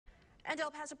And El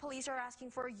Paso police are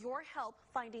asking for your help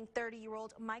finding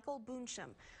 30-year-old Michael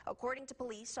Boonsham. According to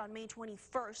police, on May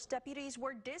 21st, deputies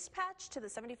were dispatched to the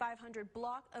 7500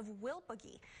 block of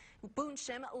Wilpagee.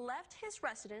 Boonsham left his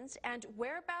residence and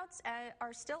whereabouts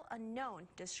are still unknown,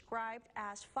 described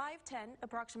as 5'10",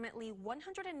 approximately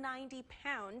 190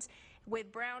 pounds,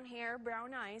 with brown hair,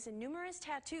 brown eyes, and numerous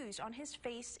tattoos on his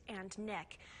face and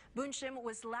neck. Boonsham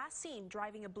was last seen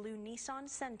driving a blue Nissan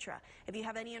Sentra. If you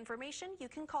have any information, you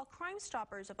can call Crime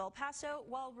Stoppers of El Paso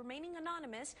while remaining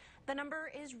anonymous. The number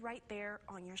is right there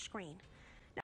on your screen.